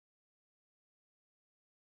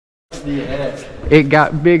What the heck? It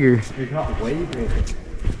got bigger. It got way bigger.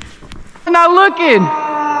 I'm not looking.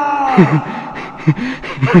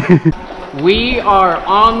 We are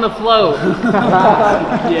on the float.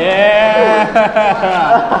 Yeah.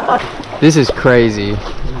 This is crazy.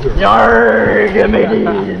 Yarr, give me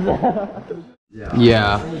these.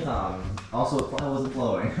 Yeah. Also, it wasn't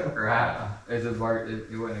flowing. Right. It wasn't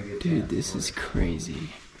a good Dude, this is crazy.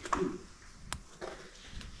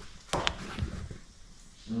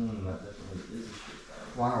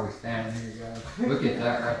 Why are we standing here, guys? Look at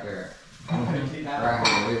that right there. Right here,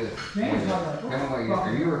 look at this.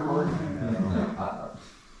 Are you recording? No.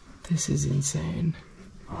 This is insane.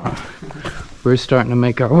 We're starting to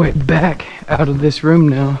make our way back out of this room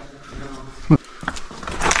now.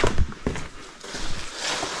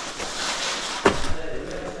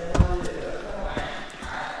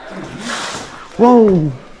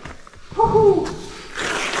 Whoa!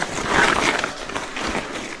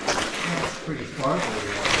 That's pretty sparkly.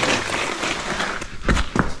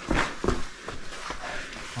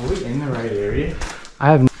 Are we in the right area?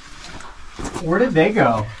 I have. Where did they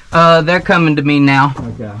go? They're coming to me now.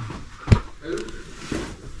 Okay.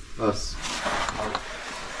 Us.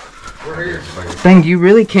 We're here. Dang, you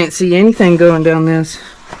really can't see anything going down this.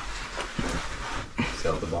 It's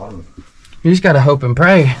at the bottom. You just gotta hope and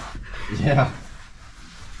pray. Yeah.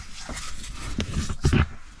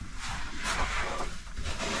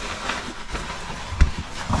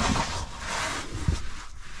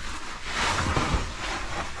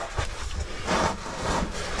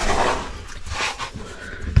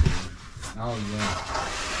 Oh yeah.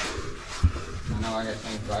 I know I got to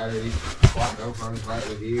change batteries. Swap GoPros right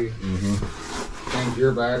with you. Change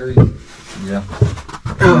your batteries. Yeah.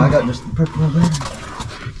 I got just the purple there.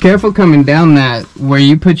 Careful coming down that. Where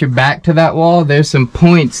you put your back to that wall, there's some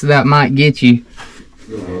points that might get you.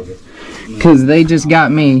 Cause they just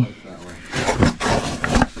got me.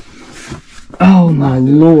 Oh my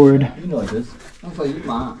lord. You know like this. I'll say you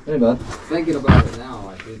might. Hey bud. Thinking about it now,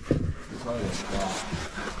 like it's probably a spot.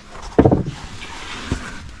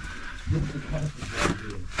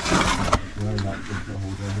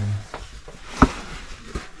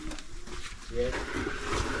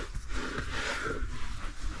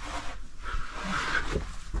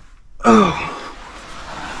 Oh.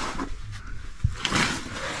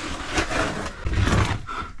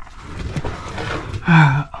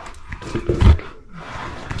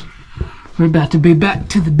 We're about to be back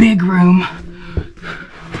to the big room.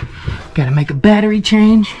 Gotta make a battery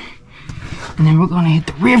change. And then we're gonna hit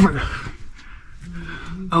the river.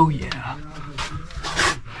 Oh yeah.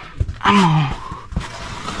 I'm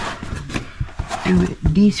gonna do it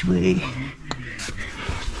this way.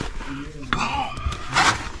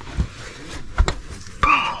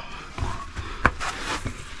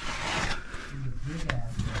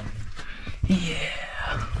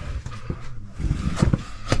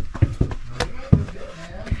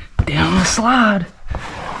 Down the slide.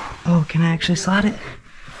 Oh, can I actually slide it?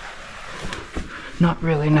 Not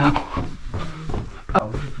really, no.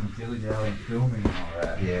 Oh. Filming all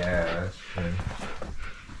that. Yeah, that's true.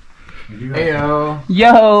 Heyo.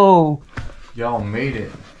 Yo! Y'all made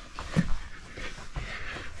it.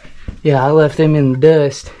 Yeah, I left them in the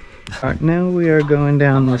dust. Alright, now we are going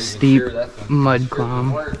down the steep mud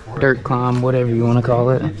climb, dirt climb, whatever you want to call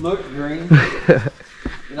it. It looked green.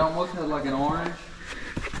 It almost had like an orange.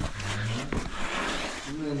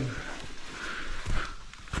 And then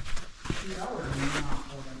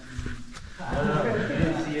I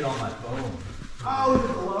didn't see it on my phone. Oh, is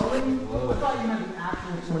it glowing? I thought you meant the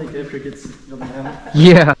actual. So many duplicates.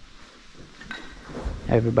 Yeah.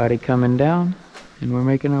 Everybody coming down, and we're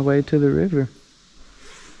making our way to the river.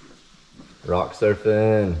 Rock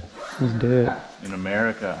surfing. Let's do it. In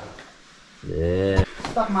America. Yeah.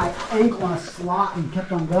 Stuck my ankle on a slot and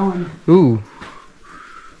kept on going. Ooh.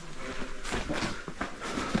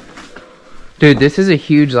 Dude, this is a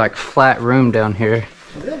huge, like, flat room down here.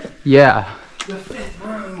 Is it? Yeah. The fifth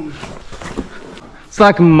room. It's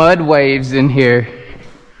like mud waves in here.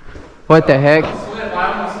 What the heck? slip. I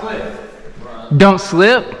almost slipped. Don't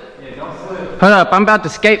slip? Yeah, don't slip. Hold up, I'm about to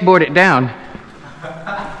skateboard it down.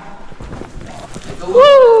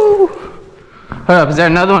 Woo! Hold up, is there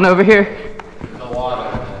another one over here? There's a lot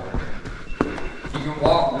of them. You can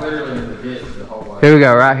walk literally in the ditch the whole way. Here we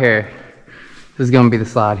go, right here. This is gonna be the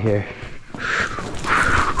slide here.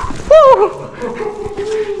 Woo!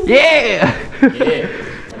 Yeah!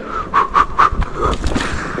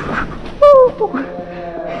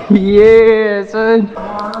 Yeah, son.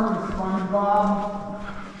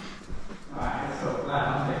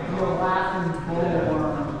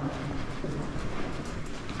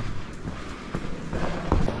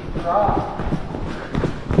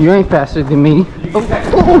 You ain't faster than me.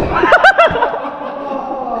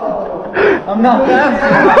 I'm not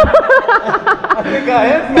faster. I think I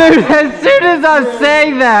am. Dude, as soon as I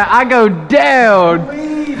say that, I go down.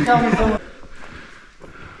 Please tell me someone.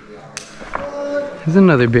 There's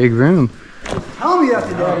another big room. Tell me that's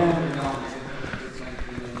a dead end.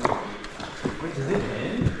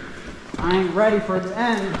 I ain't ready for the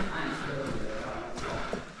end.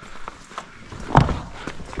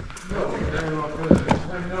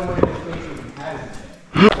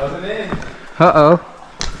 Uh-oh.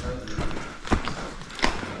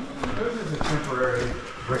 This is a temporary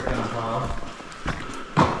brick down pile.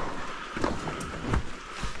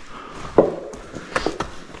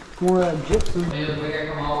 More of that gypsum.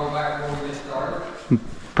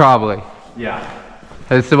 Probably. Yeah.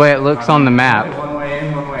 That's the way it looks on the map. One way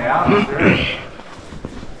in, one way out. Sure.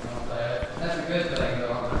 That's a good thing,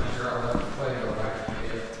 though. I'm sure I'll let the play go back and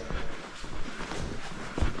get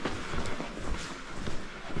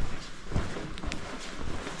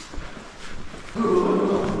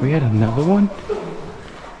it. We had another one?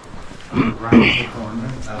 Right in the corner.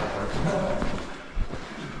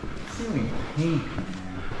 Ceiling pink,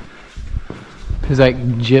 man. There's like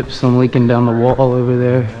gypsum leaking down the wall over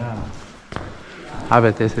there. Yeah. I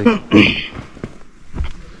bet this is.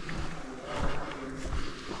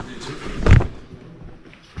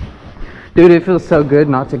 Dude, it feels so good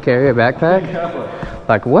not to carry a backpack.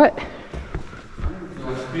 Like what?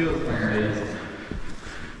 This feels amazing.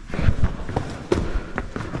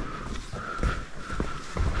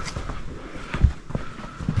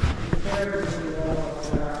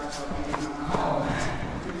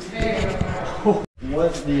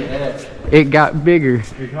 What's the heck? It got bigger.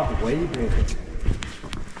 It got way bigger.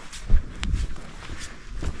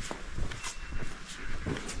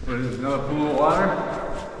 What is this, another pool of water?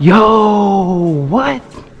 Yo, what?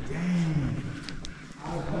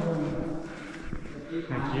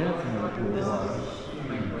 Heck yeah, it's another pool of water.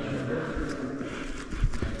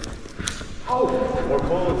 Oh, more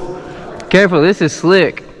pools. Careful, this is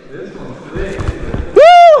slick.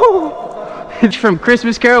 Woo! It's from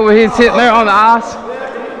Christmas Carol where he's sitting there on the ice.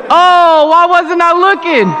 Oh, why wasn't I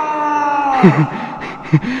looking?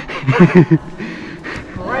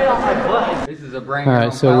 Right on my butt. This is a brand All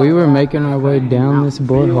right, so we were making our way down this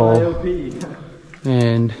borehole,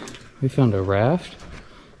 and we found a raft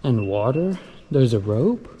and water. There's a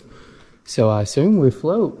rope, so I assume we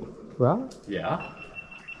float, right? Yeah.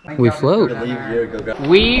 We float.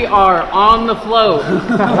 We are on the float.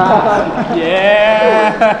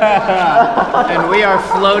 Yeah! And we are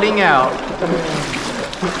floating out.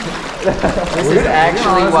 This is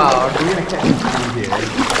actually wild. We're gonna catch some here.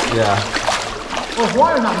 Yeah. Well,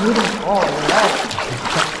 water's not moving at all.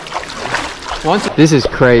 Right? This is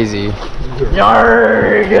crazy.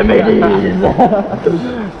 Yarr, give me these.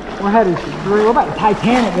 We're headed through. We're about to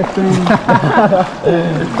Titanic this thing.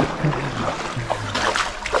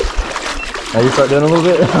 Now you start doing a little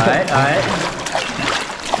bit? Alright, alright.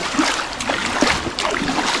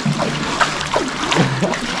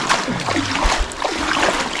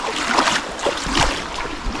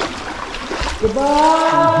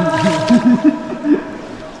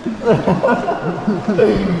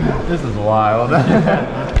 This is wild. The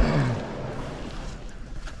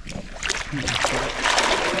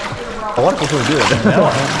water feels really good. That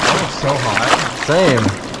was so hot. Same.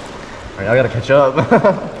 Alright, I gotta catch up.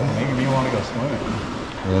 Making me want to go swimming.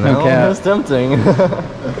 You know, Okay. it's tempting.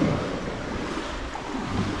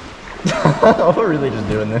 We're really just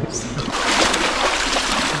doing this.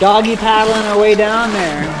 Doggy paddling our way down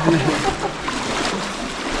there.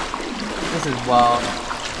 This is wild.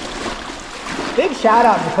 Big shout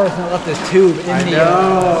out to the person that left this tube in the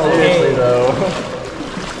Seriously though.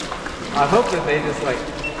 I hope that they just like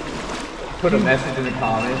put a message in the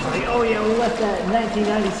comments. Like, oh yeah, we left that in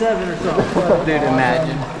 1997 or something. Dude,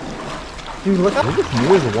 imagine. Dude, look at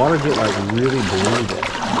the water get like really blue though.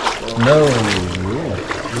 No. Yeah.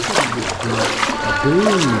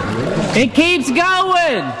 It keeps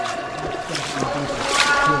going!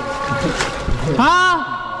 Huh?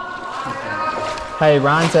 Hey,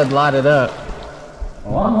 Ryan said light it up.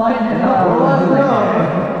 Oh, I'm lighting it up. We're lighting it up.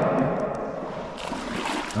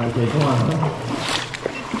 Okay, come on.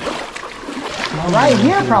 Right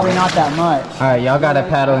here, probably not that much. Alright, y'all gotta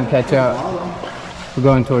paddle and catch up. We're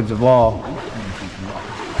going towards the wall.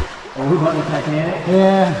 Are we going to Titanic?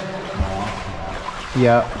 Yeah.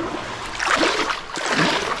 Yep.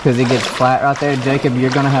 Because it gets flat right there. Jacob, you're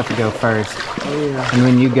gonna have to go first. Oh yeah. And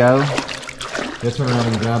when you go, Just turn around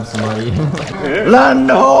and grab somebody.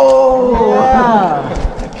 Lando!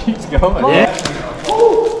 Yeah. Keeps going. Yeah.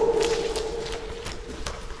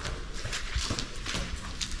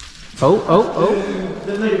 Oh, oh, oh.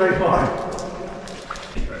 Doesn't make it very far.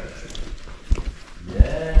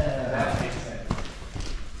 Yeah.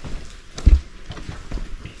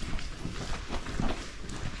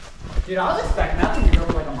 Dude, I was expecting that thing to go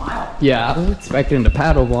for like a mile. Yeah, I was expecting to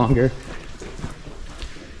paddle longer.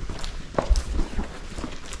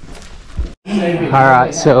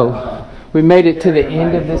 Alright, so we made it to the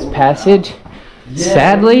end of this passage.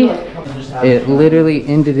 Sadly, it literally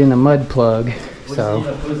ended in a mud plug. So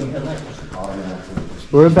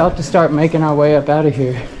we're about to start making our way up out of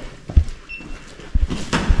here.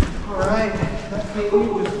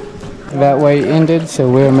 That way ended,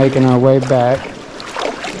 so we're making our way back.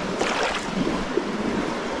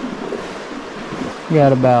 We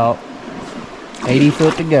got about 80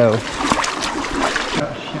 foot to go.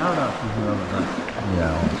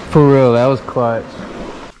 For real, that was clutch.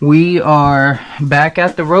 We are back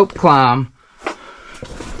at the rope climb.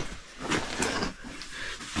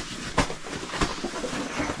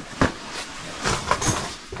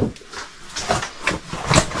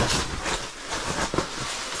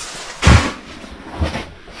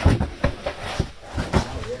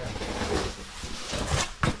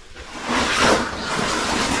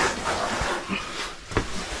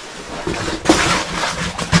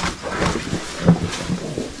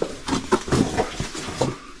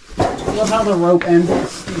 I love how the rope ends at the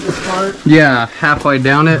steepest part. Yeah, halfway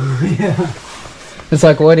down it. Yeah. It's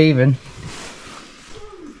like, what even?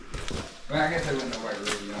 Well, I guess I wouldn't know why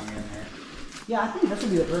really young in there. Yeah, I think this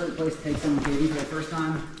would be the perfect place to take someone caving for the first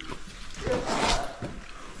time.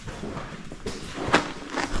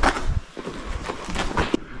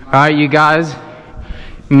 Alright, you guys.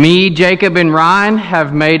 Me, Jacob, and Ryan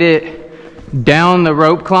have made it down the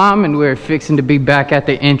rope climb, and we're fixing to be back at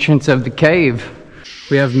the entrance of the cave.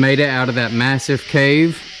 We have made it out of that massive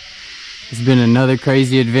cave. It's been another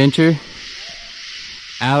crazy adventure.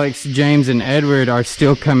 Alex, James, and Edward are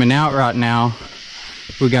still coming out right now.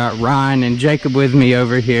 We got Ryan and Jacob with me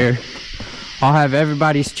over here. I'll have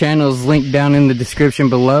everybody's channels linked down in the description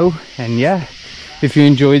below. And yeah, if you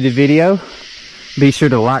enjoyed the video, be sure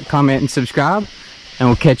to like, comment, and subscribe. And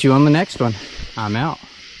we'll catch you on the next one. I'm out.